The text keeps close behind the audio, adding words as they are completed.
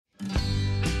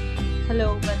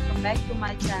Hello, welcome back to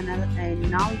my channel, and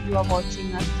now you are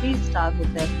watching a 3-star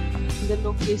hotel. The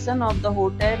location of the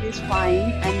hotel is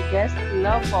fine and guests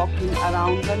love walking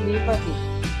around the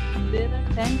neighborhood. There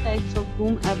are 10 types of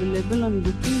room available on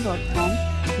booking.com.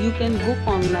 You can book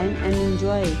online and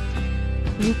enjoy it.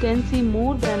 You can see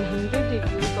more than 100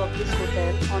 reviews of this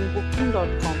hotel on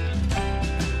booking.com.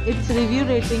 Its review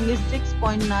rating is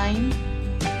 6.9,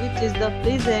 which is the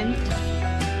pleasant.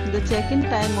 The check-in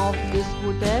time of this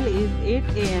hotel is 8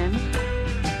 a.m.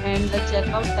 and the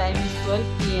check-out time is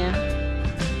 12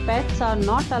 p.m. Pets are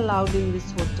not allowed in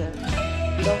this hotel.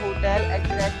 The hotel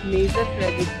accepts major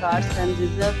credit cards and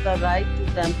reserves the right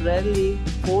to temporarily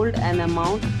hold an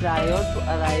amount prior to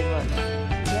arrival.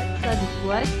 Guests are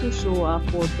required to show a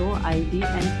photo ID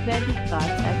and credit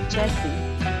card at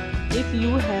check-in. If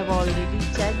you have already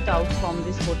checked out from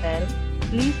this hotel,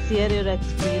 please share your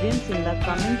experience in the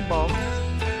comment box.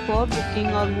 For booking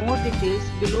or more details,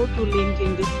 below to link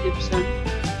in description.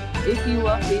 If you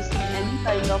are facing any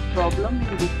kind of problem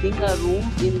in booking a room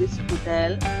in this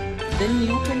hotel, then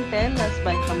you can tell us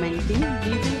by commenting.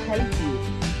 We will help you.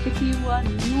 If you are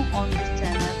new on this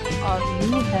channel or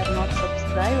you have not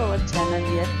subscribed our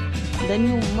channel yet, then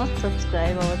you must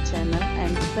subscribe our channel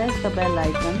and press the bell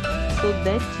icon so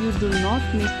that you do not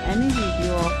miss any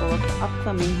video of our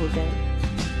upcoming hotel.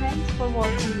 Thanks for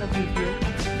watching the video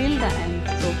till the end.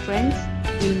 So friends,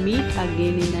 we'll meet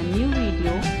again in a new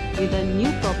video with a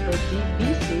new property.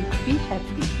 Be safe, be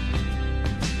happy.